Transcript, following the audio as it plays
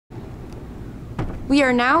We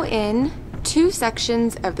are now in two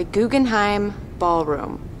sections of the Guggenheim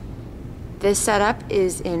Ballroom. This setup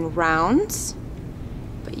is in rounds,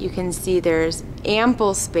 but you can see there's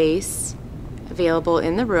ample space available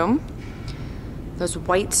in the room. Those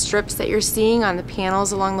white strips that you're seeing on the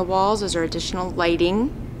panels along the walls, those are additional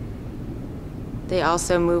lighting. They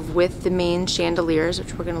also move with the main chandeliers,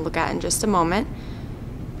 which we're going to look at in just a moment.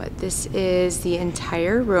 But this is the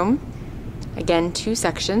entire room. Again, two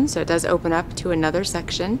sections, so it does open up to another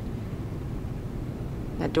section.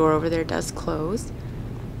 That door over there does close.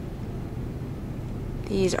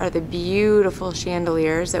 These are the beautiful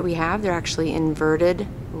chandeliers that we have. They're actually inverted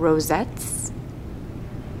rosettes.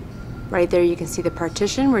 Right there you can see the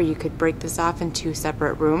partition where you could break this off in two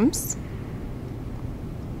separate rooms.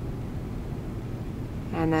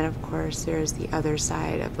 And then of course there's the other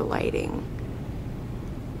side of the lighting.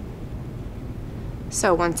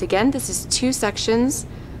 So once again, this is two sections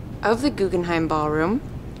of the Guggenheim Ballroom.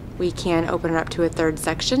 We can open it up to a third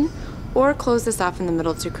section or close this off in the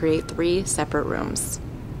middle to create three separate rooms.